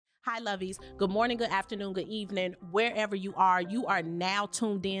Hi, lovies. Good morning, good afternoon, good evening. Wherever you are now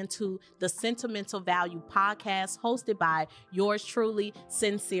tuned in to the Sentimental Value Podcast hosted by yours truly,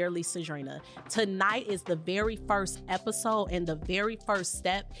 sincerely, Cedrinna. Tonight is the very first episode and the very first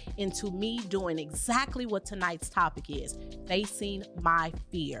step into me doing exactly what tonight's topic is, facing my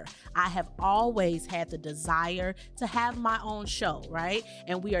fear. I have always had the desire to have my own show, right?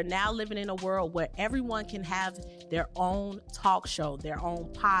 And we are now living in a world where everyone can have their own talk show, their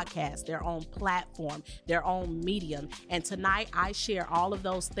own podcast, their own platform, their own medium. And tonight I share all of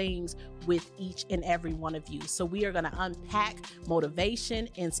those things with each and every one of you. So we are going to unpack motivation,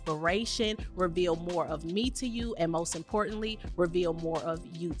 inspiration, reveal more of me to you, and most importantly, reveal more of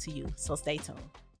you to you. So stay tuned.